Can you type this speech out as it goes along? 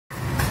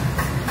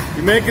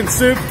You making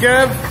soup,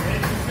 Kev?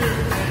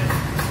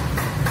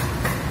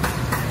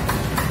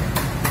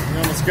 We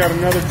almost got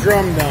another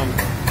drum done.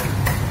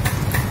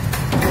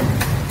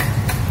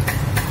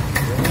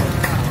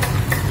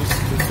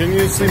 Just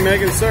continuously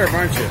making syrup,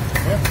 aren't you?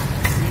 Yep.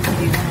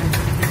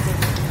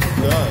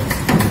 It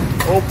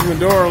does. Open the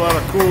door, a lot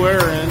of cool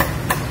air in.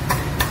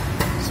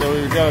 So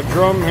we've got a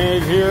drum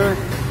head here.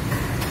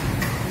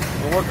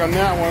 We'll work on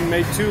that one.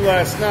 Made 2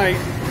 last night.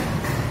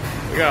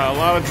 We got a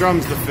lot of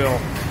drums to fill.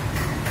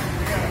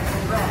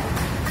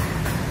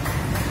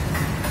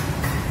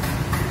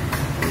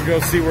 We'll go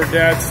see where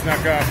Dad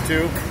snuck off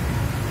to.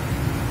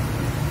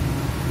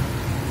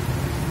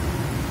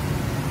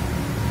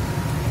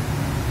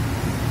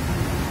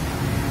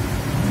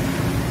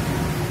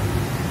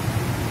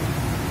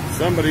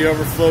 Somebody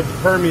overflowed the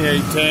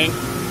permeate tank.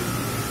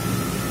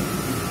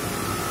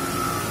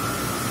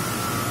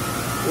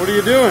 What are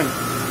you doing?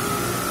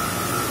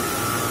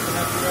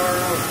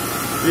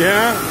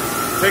 Yeah?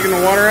 Taking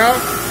the water out?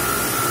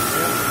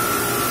 Yeah.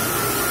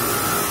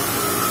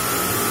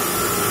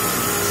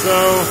 So,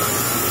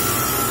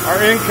 our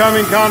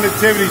incoming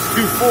conductivity is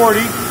 240.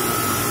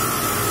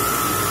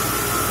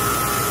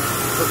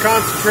 We're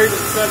concentrating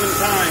at 7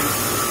 times.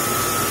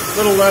 A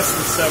little less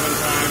than 7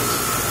 times.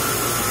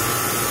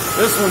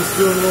 This one's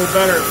doing a little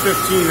better at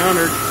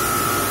 1500.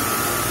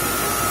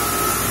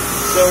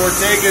 So we're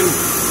taking a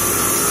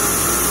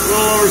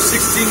little over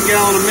 16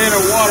 gallon a minute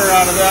of water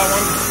out of that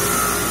one.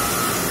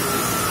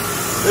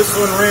 This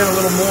one ran a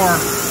little more.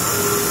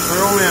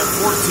 We're only at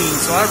 14,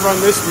 so I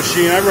run this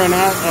machine. I run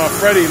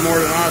Freddie more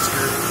than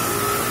Oscar.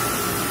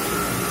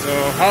 So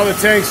how the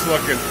tank's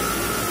looking?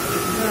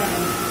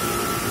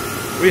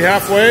 We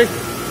halfway?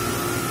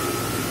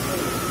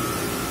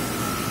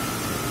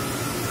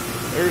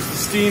 There's the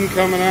steam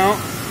coming out.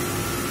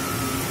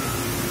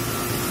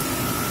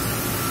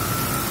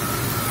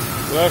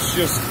 So that's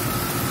just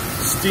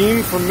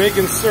steam from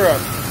making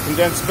syrup.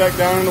 Condensed back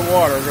down into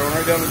water, going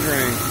right down the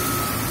drain.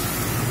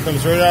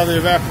 Comes right out of the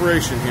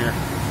evaporation here.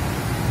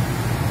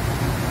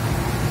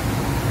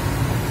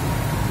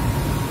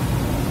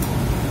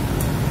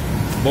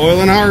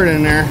 Boiling hard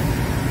in there.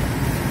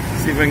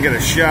 See if I can get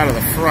a shot of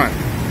the front.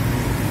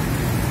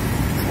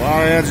 A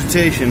lot of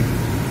agitation.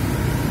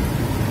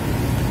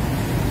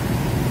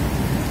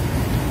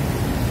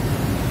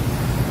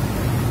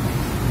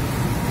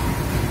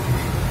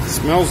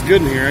 Smells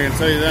good in here, I can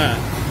tell you that.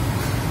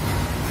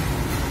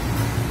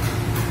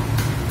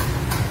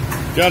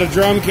 Got a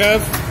drum, Kev?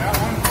 Got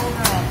one full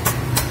drum.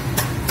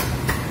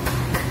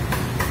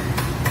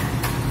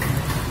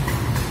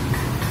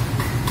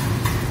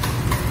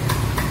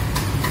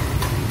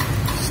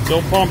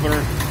 Still pumping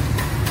her.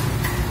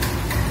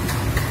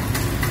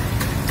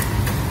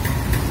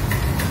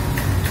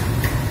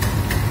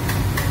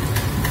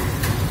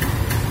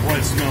 Boy,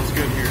 it smells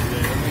good here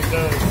today. I mean, it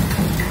does.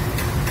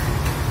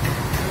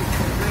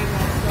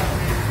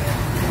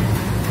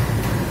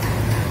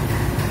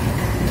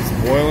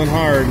 Boiling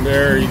hard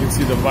there. You can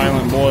see the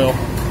violent boil.